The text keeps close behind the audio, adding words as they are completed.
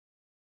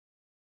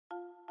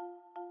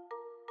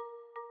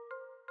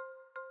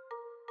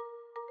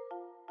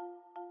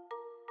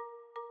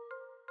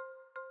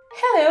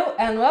Hello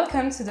and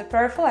welcome to the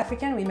Powerful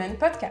African Women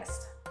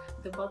podcast.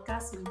 The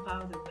podcast will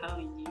empower the power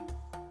in you.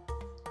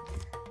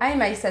 I'm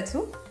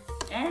Aissatou.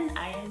 And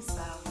I am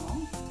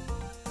Salmon.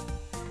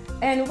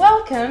 And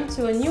welcome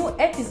to a new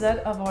episode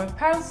of our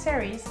Power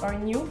series, our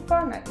new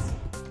format.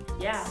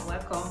 Yeah,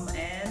 welcome.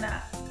 And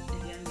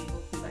again, we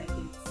hope you like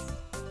it.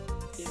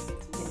 Feel free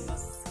to give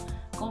us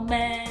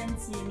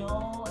comments,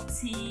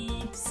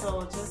 tips.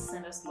 So just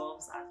send us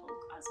loves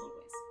as always.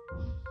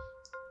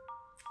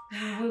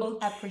 We will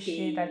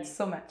appreciate that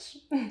so much.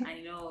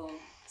 I know.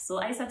 So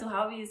Aissatou,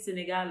 how is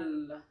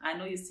Senegal? I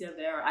know you're still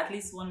there. At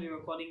least when we're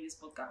recording this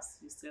podcast,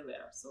 you're still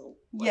there. So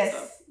what's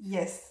up?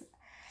 Yes.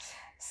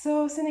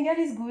 So Senegal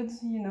is good,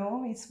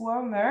 it's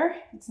warmer,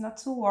 it's not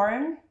too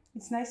warm.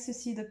 It's nice to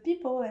see the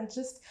people, and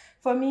just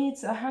for me,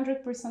 it's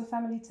 100%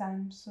 family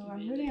time. So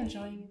I'm really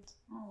enjoying it.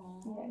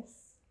 Oh,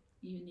 yes.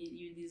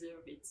 You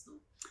deserve it. So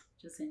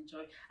just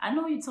enjoy. I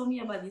know you told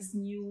me about this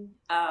new.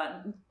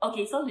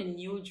 Okay, it's not a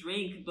new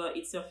drink, but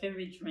it's your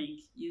favorite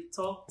drink. You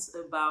talked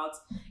about.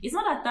 It's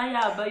not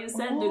Ataya, but you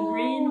said the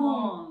green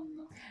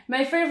one.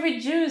 My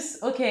favorite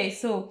juice. Okay,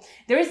 so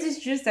there is this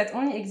juice that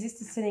only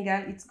exists in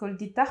Senegal. It's called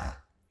Ditar.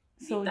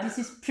 So this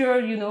is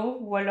pure,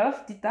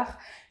 Wolof, Ditar.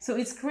 So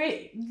it's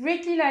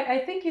greatly like, I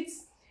think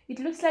it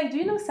looks like, do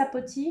you know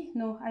sapoti?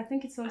 No, I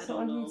think it's also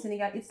only in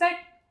Senegal. It's like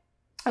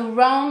a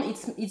round,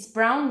 it's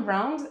brown,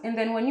 round, and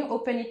then when you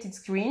open it, it's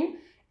green.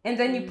 And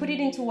then you put it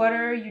into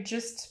water, you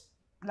just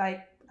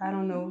like, I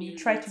don't know, you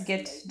try to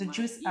get the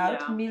juice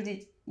out, milled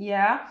it,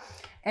 yeah.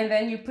 And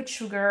then you put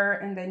sugar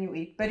and then you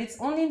eat. But it's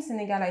only in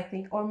Senegal, I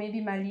think, or maybe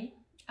Mali.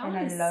 And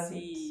I love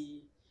it.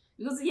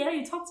 Because,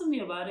 you talked to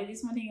me about it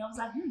this morning. I was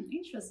like,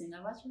 interesting.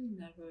 I've actually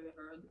never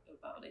heard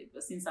about it.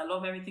 But since I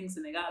love everything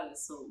Senegal,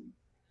 so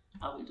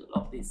I will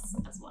love this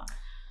as well.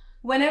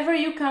 Whenever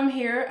you come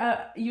here,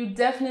 I'm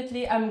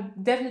definitely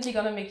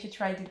going to make you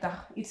try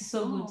Ditar. It's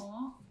so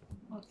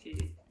good.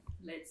 Okay.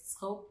 Let's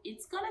hope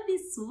it's going to be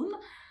soon.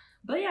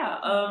 But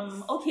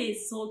okay.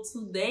 So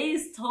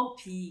today's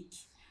topic,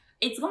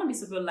 it's going to be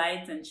super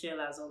light and chill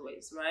as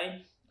always,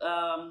 right?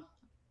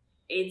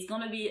 It's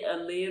gonna be a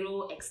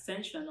little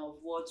extension of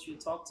what you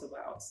talked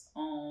about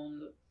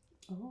on.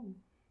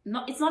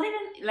 No, it's not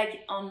even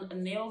like on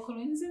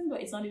neocolonialism,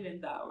 but it's not even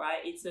that,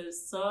 right? It's a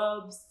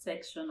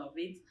subsection of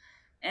it,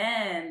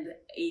 and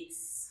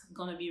it's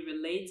gonna be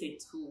related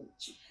to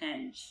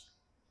change.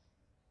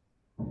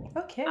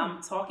 Okay.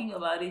 I'm talking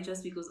about it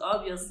just because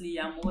obviously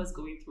I'm always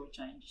going through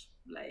change,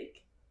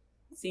 like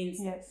since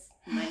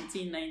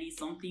 1990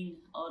 something.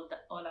 All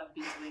I've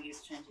been doing is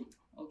changing.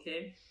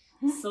 Okay,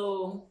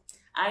 so.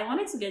 I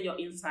wanted to get your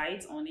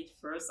insight on it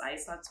first,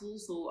 Aissatou.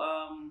 So,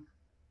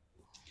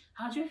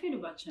 how do you feel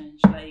about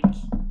change? Like,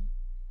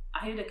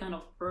 are you the kind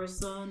of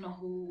person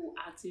who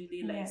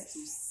actively likes to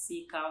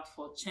seek out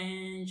for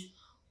change,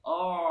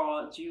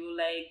 or do you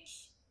like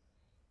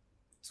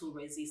to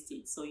resist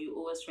it? So you're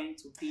always trying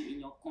to be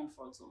in your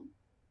comfort zone.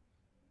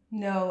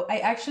 No, I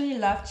actually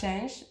love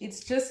change.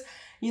 It's just,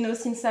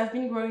 since I've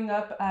been growing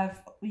up,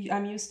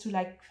 I'm used to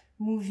like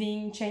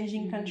moving,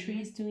 changing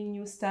countries, doing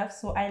new stuff.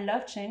 So I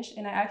love change,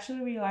 and I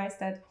actually realized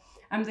that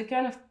I'm the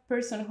kind of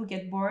person who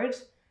get bored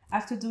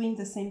after doing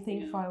the same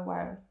thing for a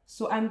while.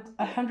 So I'm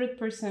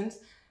 100%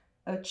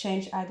 a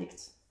change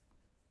addict,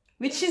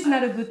 which is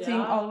not a good thing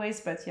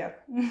always, but yeah.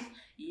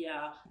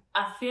 Yeah,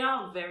 I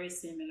feel very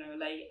similar.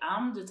 Like,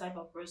 I'm the type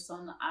of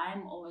person,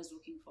 I'm always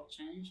looking for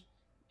change.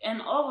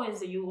 And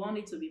always you want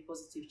it to be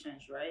positive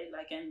change, right?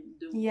 Like, and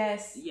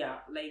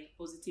like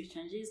positive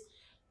changes.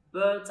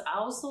 But I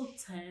also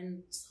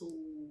tend to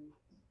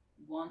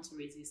want to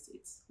resist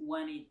it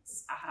when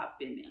it's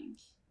happening.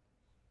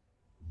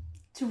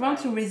 To want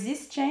to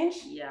resist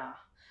change? Yeah.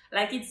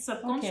 Like, it's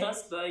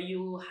subconscious, but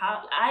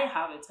I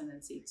have a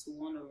tendency to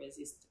want to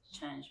resist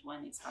change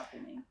when it's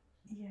happening.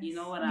 Yes. You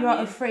know what I mean? You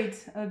are afraid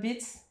a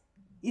bit.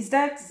 Is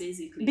that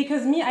basically?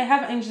 Because me, I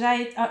have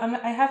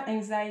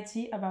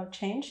anxiety about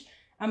change.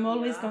 I'm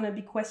always going to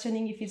be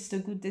questioning if it's the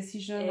good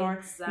decision or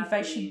if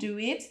I should do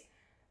it.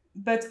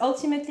 But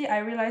ultimately, I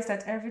realized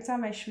that every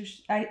time I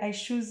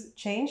choose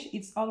change,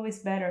 it's always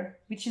better,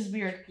 which is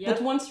weird. Yep.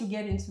 But once you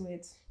get into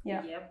it,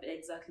 Yep,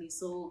 exactly.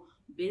 So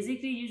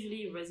basically,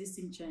 usually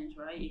resisting change,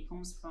 right? It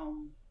comes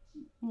from,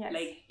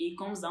 it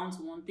comes down to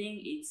one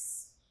thing.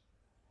 It's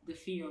the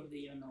fear of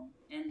the unknown.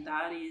 And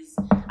that is,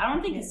 I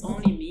don't think it's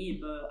only me,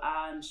 but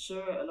I'm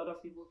sure a lot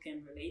of people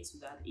can relate to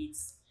that.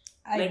 It's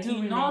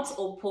you're not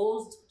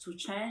opposed to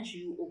change,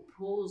 you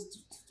opposed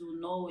to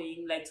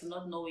knowing, to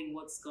not knowing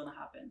what's going to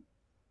happen.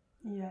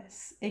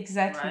 Yes,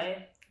 exactly.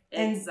 Right?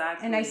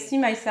 Exactly. And I see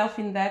myself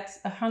in that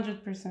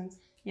 100%.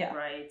 Yeah.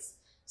 Right.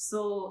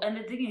 So, and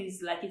the thing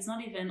is, it's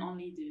not even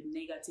only the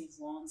negative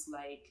ones,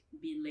 like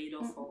being laid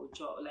off for a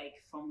job,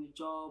 from your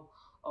job,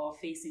 or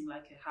facing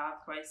a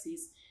health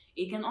crisis.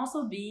 It can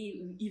also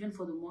be even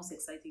for the most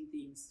exciting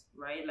things,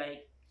 right?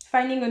 Like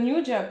finding a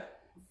new job.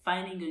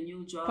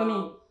 For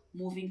me.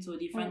 Moving to a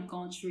different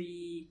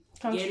country,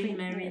 getting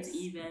married,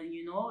 even,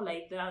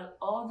 like there are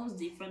all those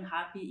different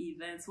happy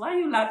events. Why are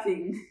you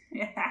laughing?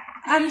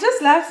 I'm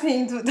just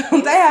laughing.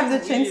 Don't I have the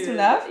chance to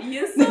laugh?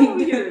 You're so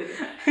weird.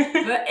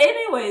 But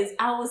anyways,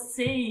 I was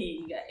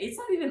saying, it's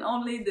not even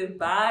only the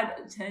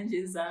bad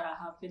changes that are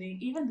happening,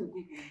 even the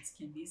good ones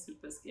can be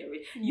super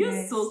scary.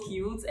 You're so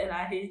cute, and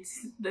I hate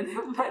the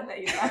fact that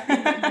you're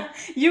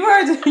laughing. You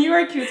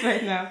are cute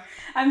right now.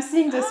 I'm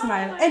seeing the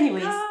smile.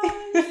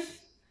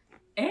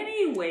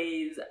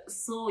 Anyways,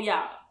 so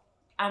yeah,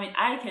 I mean,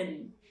 I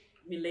can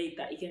relate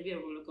that it can be a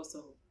roller coaster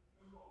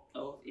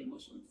of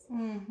emotions,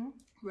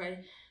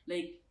 right?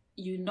 Like,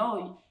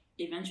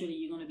 eventually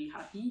you're gonna be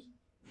happy,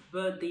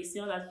 but there's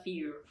still that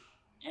fear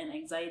and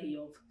anxiety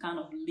of kind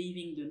of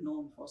leaving the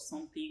norm for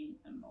something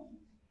unknown.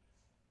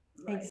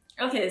 Right.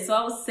 Okay, so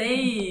I was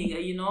saying,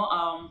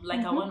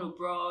 I went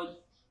abroad,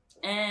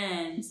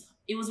 and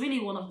it was really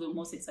one of the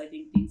most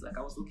exciting things. Like,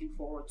 I was looking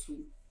forward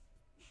to.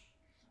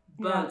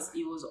 But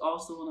it was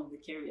also one of the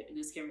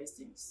scariest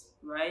things,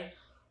 right?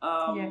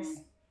 Yes.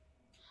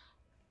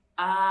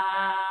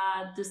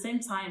 At the same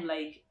time,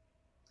 like,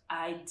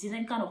 I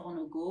didn't kind of want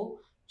to go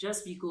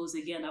just because,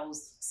 again, I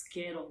was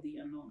scared of the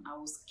unknown. I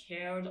was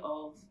scared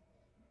of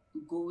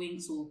going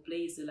to a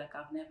place that, like,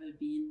 I've never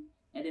been,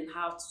 and then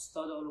have to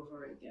start all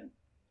over again.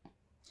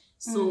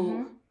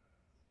 So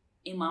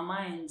in my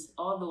mind,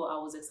 although I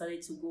was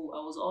excited to go,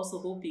 I was also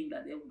hoping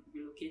that they would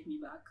relocate me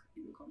back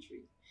in the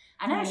country.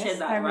 I never shared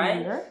that,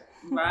 right?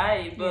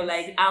 Right. But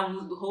like, I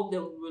would hope they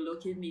would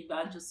relocate me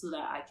back just so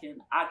that I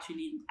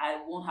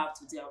won't have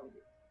to deal with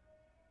it.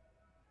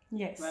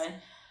 Yes. Right.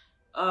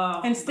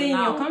 And stay in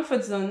your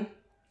comfort zone.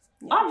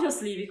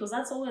 Obviously, because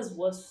that's always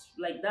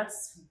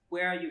that's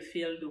where you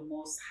feel the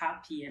most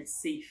happy and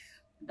safe.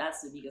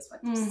 That's the biggest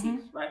factor, safe,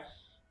 right?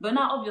 But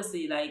now,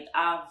 obviously, like,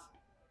 I've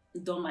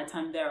done my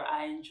time there.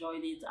 I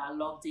enjoyed it. I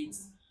loved it.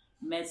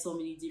 Met so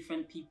many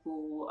different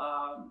people,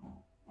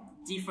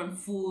 different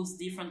foods,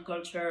 different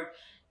culture,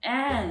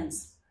 and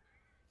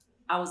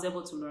I was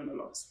able to learn a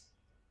lot.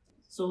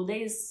 So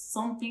there is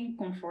something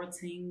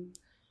comforting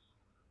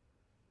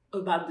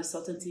about the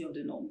certainty of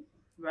the norm,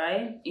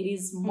 right? It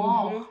is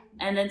more,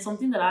 and then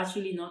something that I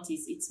actually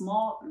noticed, it's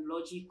more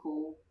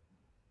logical.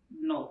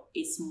 No,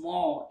 it's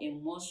more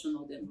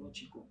emotional than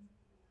logical.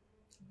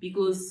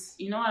 Because,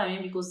 you know what I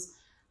mean? Because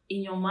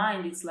in your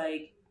mind, it's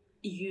like,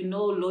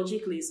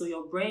 logically, so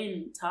your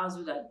brain tells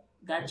you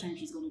that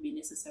change is going to be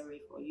necessary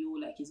for you,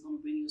 like, it's going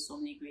to bring you so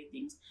many great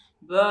things.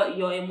 But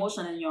your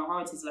emotion and your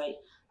heart is like,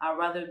 I'd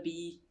rather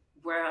be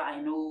where I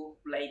know,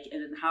 like,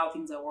 and then how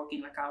things are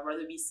working. Like, I'd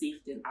rather be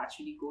safe than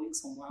actually going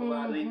somewhere where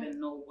I don't even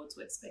know what to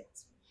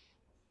expect.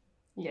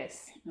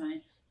 Yes.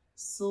 Right.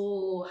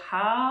 So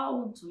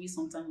how do we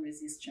sometimes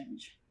resist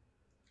change?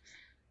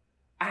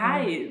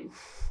 I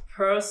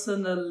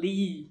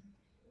personally,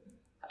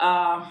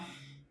 the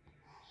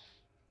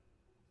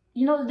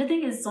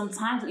thing is,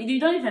 sometimes you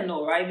don't even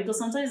know, right? Because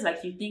sometimes,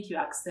 like, you think you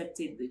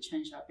accepted the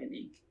change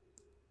happening,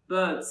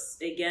 but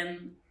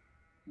again,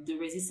 the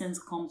resistance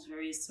comes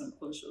very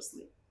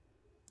subconsciously.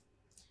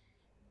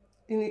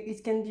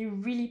 It can be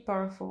really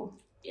powerful.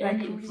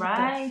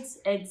 Right,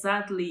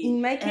 exactly.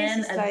 In my case,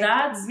 it's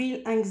like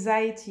real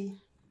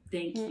anxiety.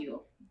 Thank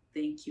you.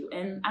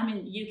 And I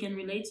mean, you can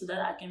relate to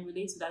that. I can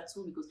relate to that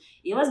too, because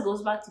it always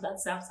goes back to that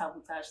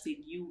self-sabotage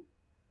thing. You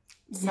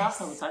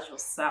self-sabotage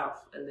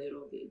yourself a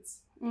little bit,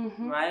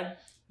 right?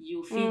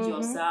 You feed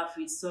yourself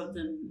with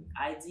certain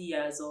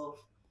ideas of,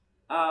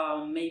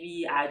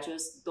 maybe I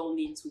just don't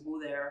need to go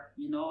there,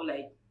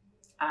 like,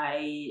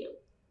 I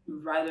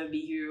rather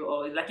be here,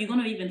 or like, you're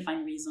gonna even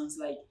find reasons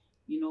like,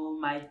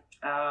 my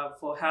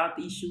for health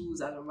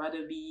issues, I'd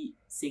rather be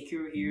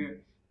secure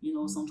here.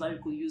 Sometimes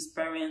you could use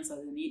parents as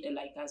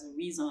a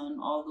reason,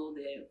 although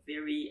they're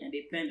very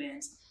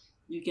independent.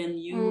 You can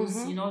use,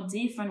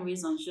 different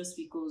reasons just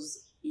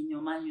because in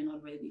your mind you're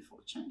not ready for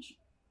change.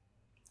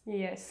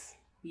 Yes.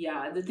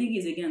 Yeah, the thing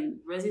is, again,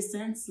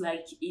 resistance,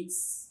 like,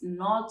 it's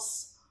not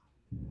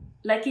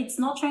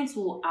trying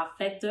to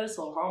affect us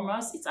or harm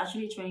us. It's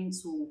actually trying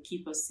to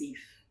keep us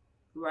safe,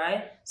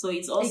 right? So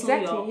it's also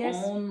your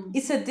own.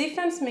 It's a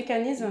defense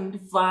mechanism.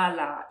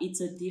 Voila,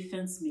 it's a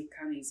defense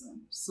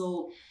mechanism.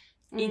 So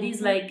it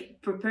is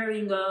like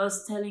preparing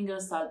us, telling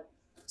us that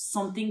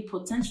something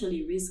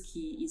potentially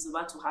risky is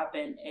about to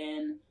happen,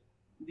 and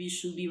we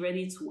should be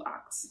ready to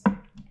act.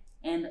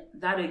 And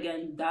that,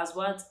 again, that's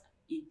what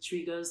it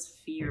triggers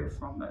fear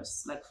from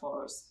us, like,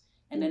 for us.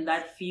 And then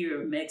that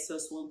fear makes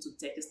us want to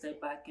take a step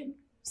back and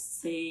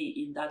stay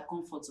in that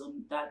comfort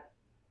zone that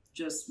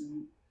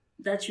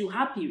you're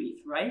happy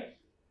with, right?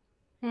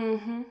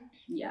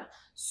 Yeah.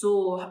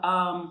 So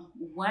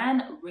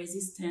when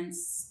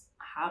resistance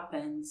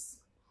happens,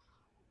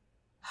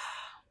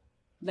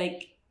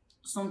 like,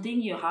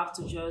 something you have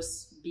to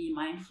just be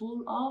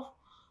mindful of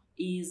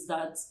is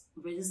that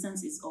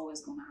resistance is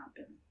always going to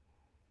happen,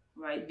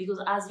 right? Because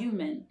as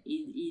human,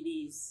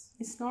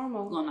 it's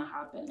normal gonna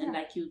happen. And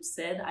like you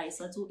said,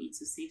 Aissatou,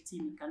 it's a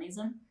safety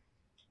mechanism,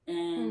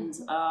 and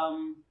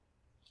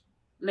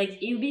like,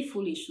 it would be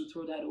foolish to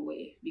throw that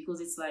away,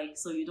 because it's like,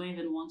 so you don't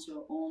even want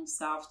your own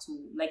self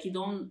to, like, you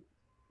don't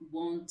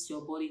want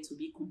your body to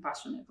be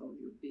compassionate of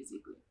you,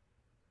 basically.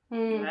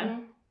 Mm-hmm.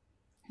 Right?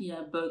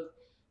 Yeah, but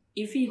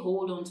if we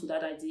hold on to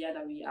that idea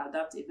that we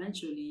adapt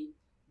eventually,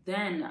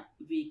 then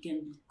we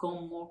can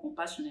become more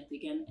compassionate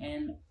again,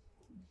 and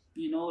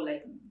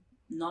like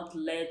not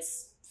let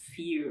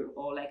fear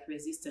or like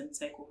resistance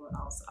take over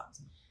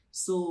ourselves.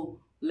 So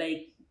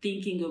like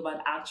thinking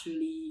about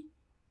actually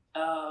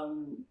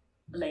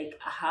like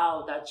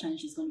how that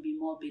change is going to be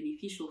more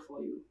beneficial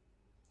for you,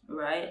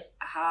 right?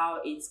 How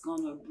it's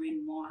going to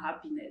bring more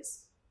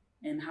happiness,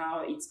 and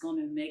how it's going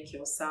to make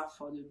yourself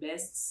for the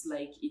best.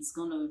 Like it's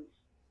going to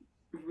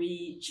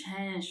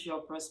re-change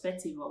your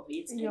perspective of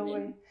it, and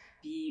then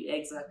be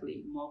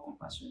exactly more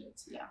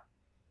compassionate. Yeah,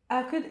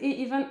 I could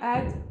even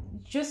add,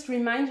 just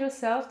remind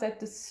yourself that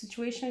the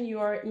situation you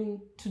are in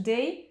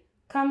today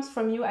comes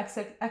from you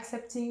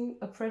accepting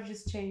a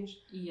previous change.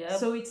 Yeah.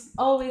 So it's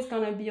always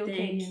gonna be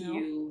okay.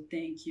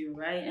 Thank you.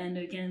 Right. And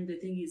again, the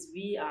thing is,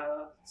 we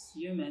are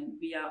human.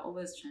 We are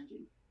always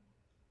changing.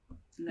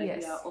 Like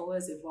yes. We are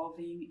always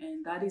evolving,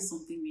 and that is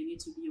something we need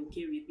to be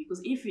okay with,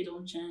 because if we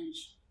don't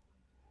change,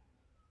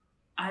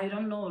 I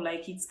don't know,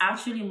 like it's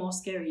actually more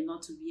scary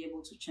not to be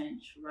able to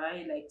change,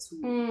 right? Like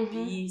to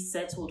be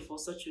settled for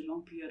such a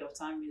long period of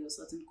time with a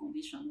certain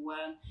condition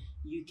where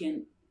you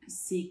can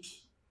seek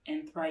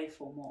and thrive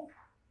for more.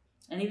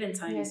 And even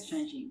time is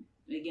changing.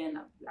 Again,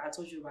 I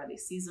told you about the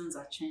seasons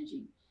are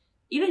changing.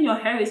 Even your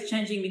hair is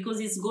changing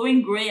because it's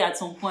going gray at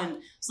some point.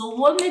 So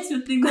what makes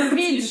you think that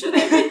you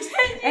shouldn't be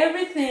changing?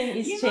 Everything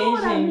is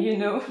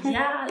changing,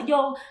 Yeah,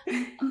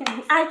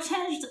 I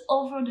changed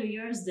over the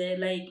years there.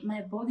 Like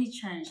my body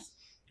changed.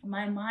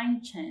 My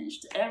mind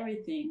changed,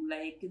 everything,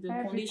 like the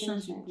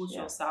conditions you put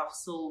yourself.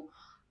 So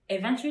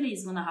eventually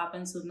it's going to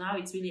happen. So now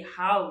it's really,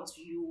 how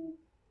do you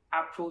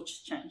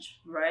approach change,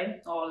 right?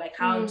 Or like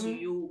how do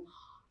you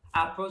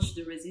approach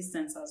the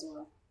resistance as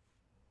well?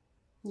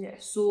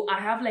 Yes. So I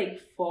have like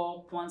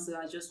 4 points that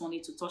I just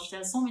wanted to touch.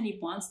 There's so many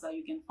points that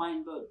you can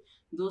find, but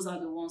those are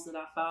the ones that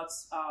I felt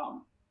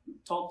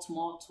talked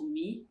more to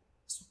me,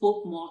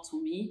 spoke more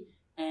to me.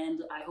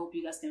 And I hope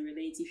you guys can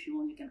relate. If you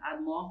want, you can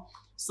add more.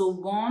 So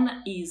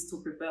one is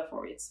to prepare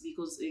for it,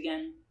 because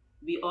again,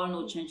 we all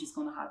know change is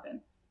going to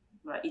happen,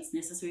 right? It's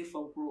necessary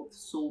for growth.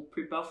 So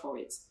prepare for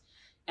it.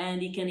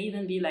 And it can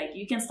even be like,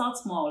 you can start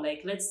small.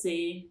 Like let's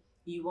say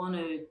you want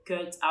to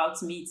cut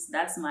out meat.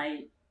 That's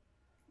kind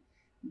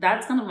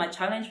of my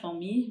challenge for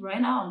me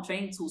right now. I'm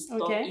trying to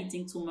stop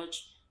eating too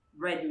much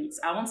red meat.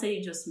 I won't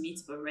say just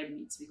meat, but red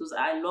meat, because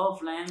I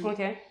love lamb.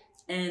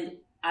 And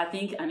I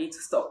think I need to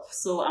stop.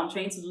 So I'm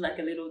trying to do like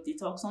a little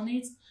detox on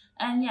it.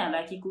 And yeah,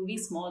 like it could be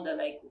small, that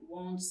like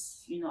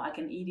once, I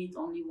can eat it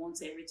only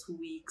once every 2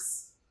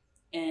 weeks.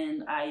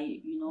 And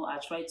I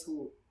try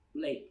to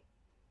like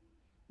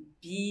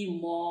be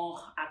more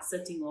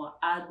accepting, or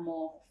add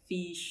more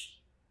fish,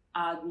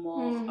 add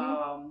more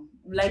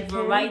like chicken.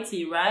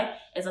 Variety, right?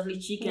 Exactly,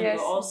 chicken, but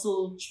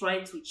also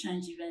try to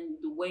change even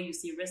the way you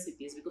see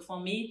recipes. Because for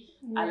me,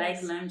 I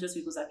like lamb just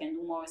because I can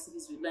do more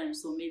recipes with lamb.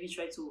 So maybe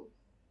try to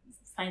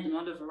find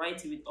another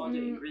variety with all the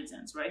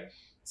ingredients, right?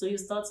 So you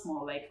start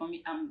small. Like for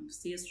me, I'm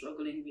still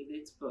struggling with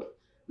it, but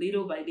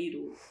little by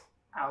little,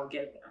 I'll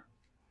get there.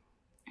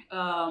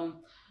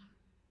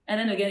 And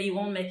then again, it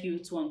won't make you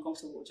too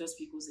uncomfortable, just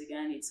because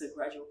again, it's a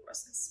gradual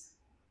process.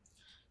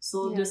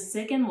 So the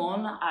second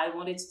one I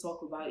wanted to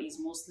talk about is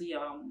mostly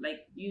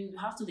like you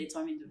have to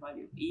determine the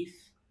value, if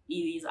it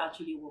is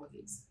actually worth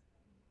it,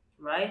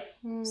 right?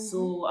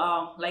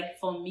 So like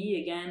for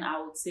me, again,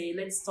 I would say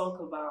let's talk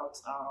about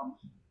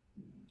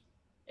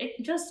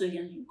just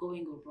again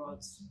going abroad.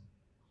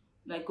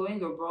 Like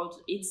going abroad,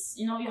 it's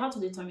you have to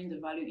determine the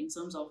value in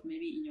terms of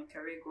maybe in your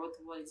career growth.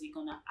 What is it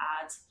gonna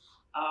add?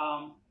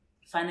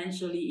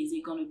 Financially, is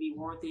it gonna be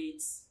worth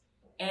it?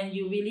 And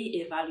you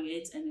really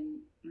evaluate and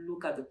then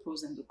look at the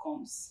pros and the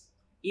cons.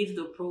 If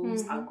the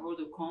pros outgrow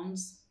the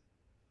cons,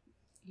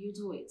 you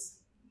do it,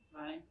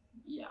 right?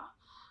 Yeah.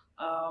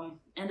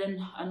 And then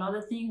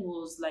another thing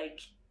was like,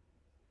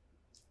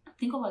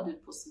 think about the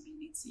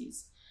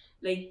possibilities.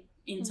 Like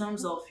in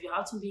terms of, you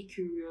have to be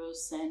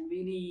curious and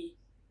really,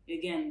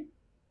 again,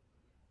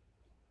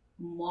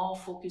 more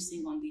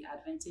focusing on the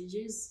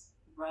advantages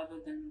rather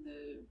than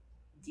the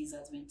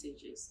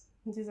disadvantages.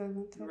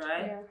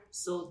 Right? Yeah.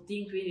 So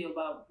think really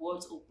about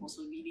what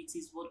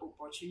possibilities, what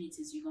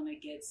opportunities you're gonna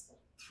get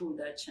through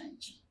that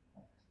change.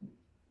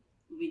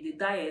 With the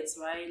diets,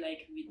 right?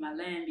 Like with my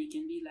lamb, it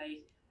can be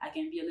like I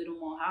can be a little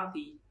more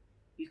healthy,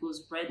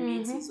 because red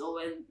meat is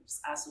always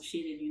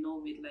associated,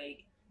 with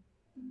like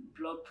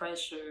blood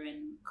pressure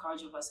and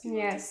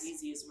cardiovascular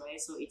diseases, right?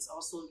 So it's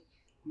also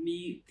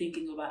me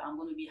thinking about I'm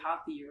going to be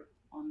healthier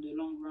on the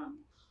long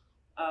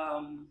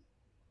run.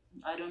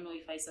 I don't know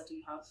if I said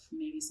you have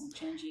maybe some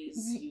changes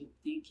you're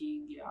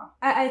thinking,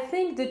 I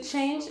think the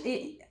change,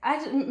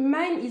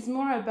 mine is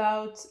more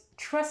about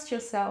trust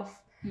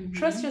yourself.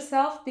 Trust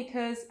yourself,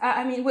 because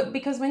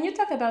because when you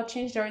talk about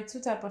change, there are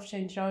 2 types of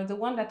change. There are the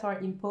one that are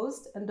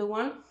imposed and the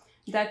one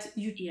that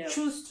you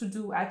choose to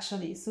do,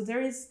 actually. So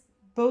there is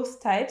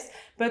both types,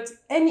 but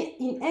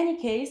in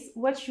any case,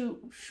 what you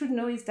should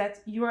know is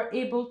that you are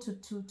able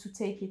to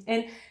take it,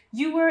 and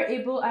you were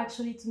able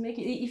actually to make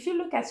it. If you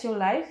look at your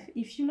life,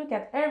 if you look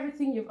at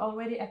everything you've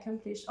already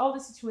accomplished, all the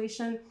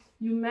situation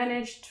you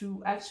managed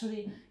to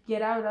actually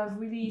get out of,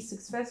 really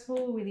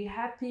successful, really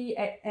happy,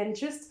 and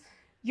just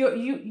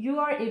you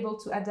are able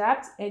to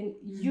adapt, and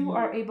you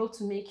are able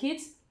to make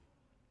it.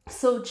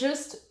 So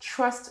just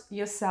trust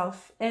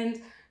yourself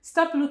and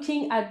stop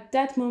looking at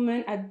that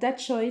moment, at that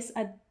choice,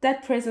 at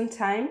that present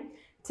time.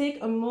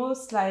 Take a more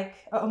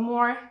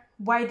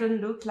wider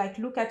look, like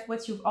look at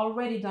what you've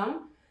already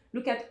done.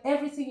 Look at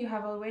everything you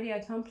have already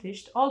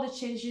accomplished, all the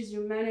changes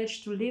you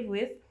managed to live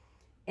with,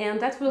 and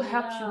that will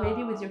help you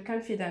maybe with your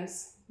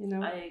confidence, you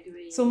know. I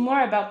agree. So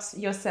more about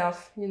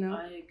yourself, you know.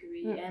 I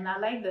agree. And I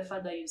like the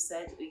fact that you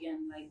said,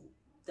 again, like,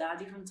 there are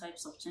different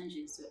types of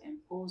changes to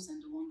impose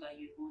and the one that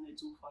you want to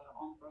do for your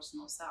own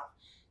personal self.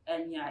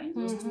 And yeah, in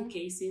those two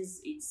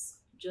cases, it's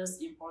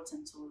just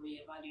important to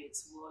reevaluate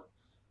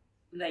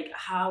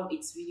how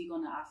it's really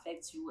gonna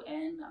affect you,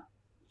 and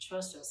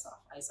trust yourself.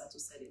 Aissatou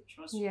said it.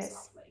 Trust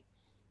yourself. Like,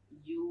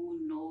 you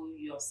know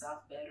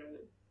yourself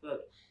better.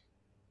 But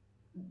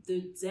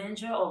the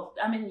danger of,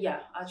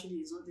 actually,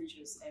 there's no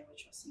danger is ever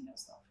trusting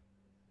yourself.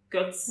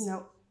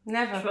 No,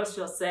 never. Trust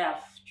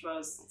yourself.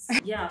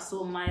 Yeah.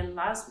 So my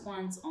last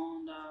point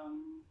on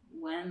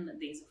when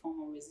there's a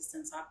form of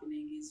resistance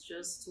happening is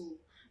just to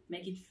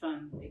make it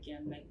fun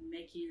again, like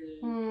make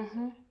it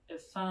a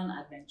fun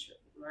adventure,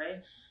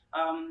 right?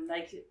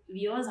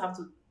 We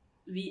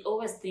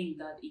always think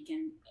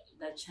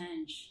that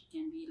change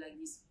can be like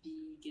this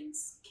big and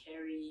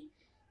scary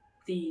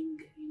thing,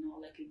 you know,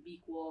 like a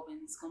big wall,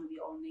 and it's going to be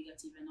all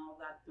negative and all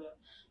that. But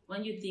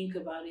when you think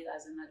about it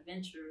as an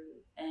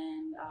adventure,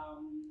 and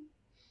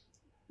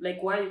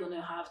where you're going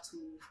to have to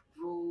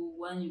grow,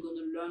 when you're going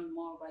to learn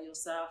more about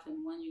yourself,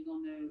 and when you're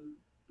going to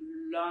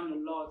learn a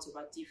lot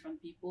about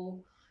different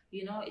people,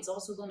 you know, it's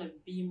also going to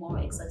be more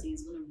exciting.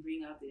 It's going to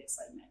bring out the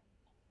excitement.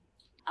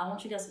 I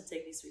want you guys to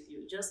take this with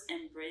you. Just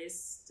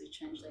embrace the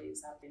change that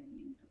is happening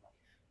in your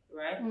life,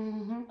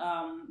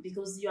 right?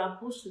 Because you are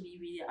supposed to be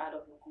really out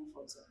of your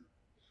comfort zone.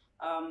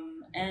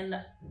 And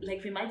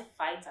like, we might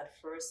fight at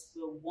first,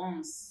 but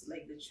once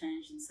like the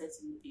change is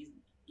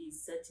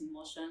set in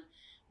motion,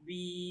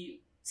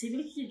 we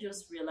typically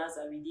just realize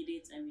that we did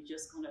it, and we're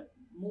just gonna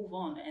move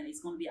on, and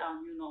it's gonna be our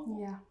new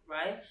normal,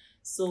 right?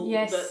 So,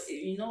 but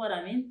you know what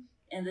I mean?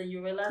 And then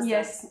you realize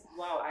that,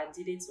 wow, I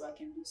did it, so I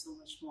can do so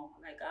much more.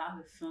 Like, I have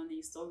a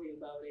funny story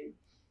about it.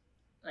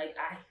 Like,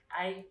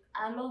 I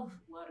love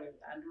water.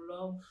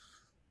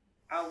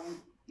 I would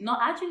not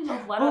actually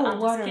love water.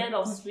 I'm just scared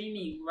of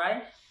swimming,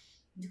 right?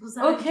 Because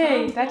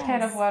that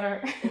kind of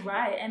water.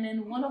 Right. And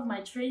then one of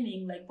my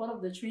training, like part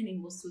of the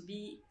training was to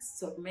be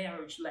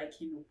submerged, like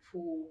in a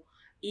pool,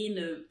 in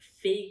a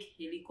fake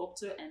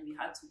helicopter, and we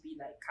had to be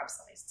like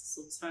capsized,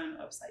 so turn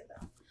upside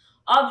down.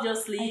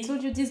 Obviously, I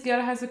told you this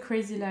girl has a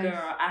crazy life.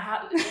 Girl,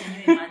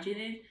 can you imagine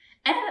it?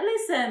 And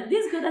listen,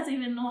 this girl doesn't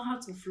even know how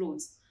to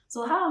float.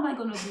 So how am I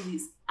gonna do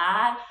this?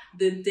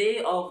 The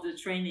day of the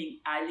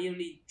training, I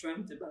literally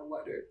dreamt about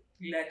water.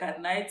 Like,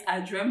 at night, I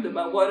dreamt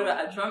about water.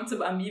 I dreamt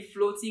about me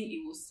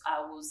floating.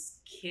 I was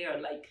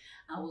scared. Like,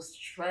 I was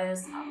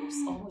stressed. I was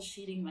almost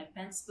shitting my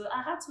pants, but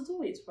I had to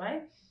do it,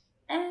 right?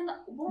 And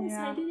once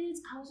I did it,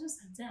 I was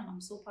just like, damn,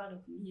 I'm so proud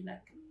of me.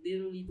 Like,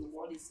 literally, the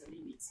world is the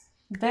limit.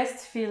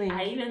 Best feeling.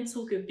 I even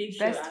took a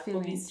picture. I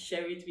probably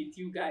share it with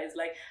you guys.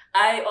 Like,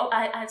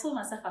 I told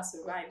myself I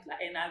survived,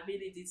 like, and I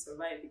really did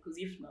survive, because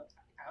if not,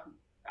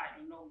 I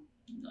don't know,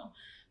 you know.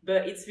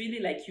 But it's really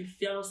like, you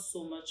feel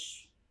so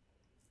much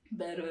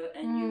better,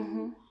 and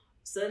you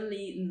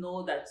suddenly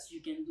know that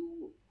you can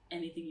do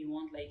anything you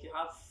want. Like,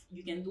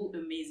 you can do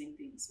amazing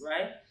things,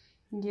 right?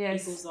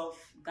 Yes. Because of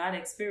that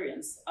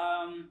experience.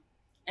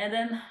 And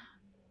then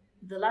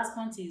the last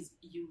point is,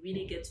 you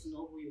really get to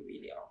know who you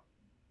really are.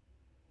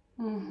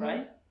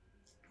 Right?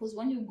 Because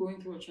when you're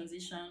going through a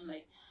transition,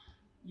 like,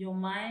 your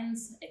mind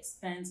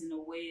expands in a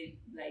way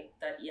like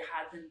that it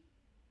hadn't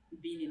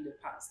been in the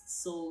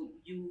past. So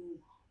you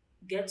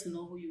get to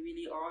know who you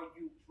really are,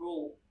 you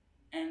grow,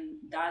 and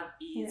that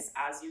is,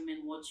 as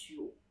human, what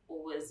you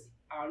always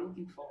are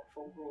looking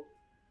for growth,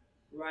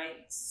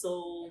 right?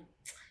 So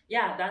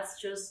yeah, that's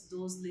just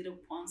those little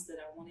points that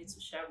I wanted to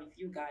share with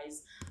you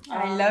guys.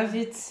 I love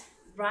it.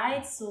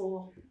 Right?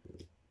 So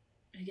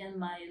again,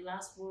 my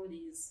last word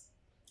is,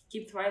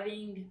 keep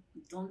thriving.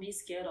 Don't be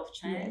scared of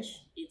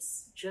change.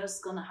 It's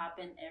just gonna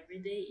happen every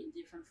day in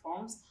different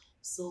forms.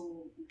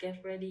 So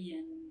get ready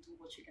and do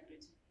what you gotta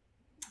do.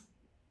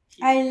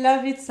 I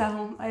love it,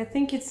 Saron. I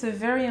think it's a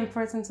very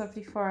important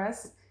topic for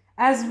us,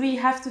 as we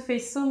have to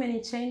face so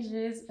many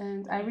changes,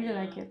 and I really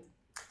like it.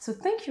 So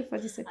thank you for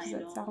this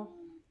episode, Saron.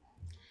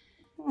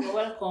 You're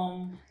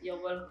welcome.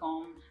 You're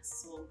welcome.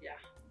 So yeah,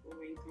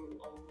 going through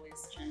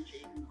always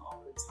changing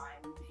all the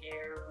time.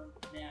 Hair,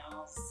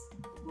 nails,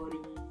 body,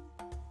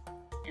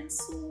 and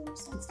soul.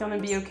 It's gonna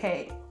be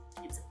okay.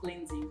 It's a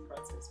cleansing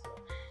process, but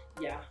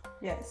yeah.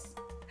 Yes.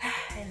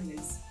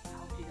 Anyways, I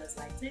hope you guys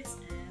liked it,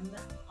 and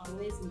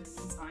always in the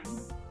meantime,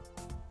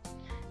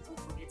 don't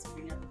forget to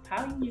bring out the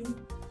power in you.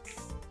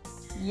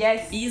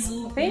 Yes.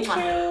 Bisous. Thank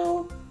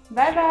you.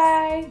 Bye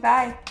bye.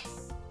 Bye.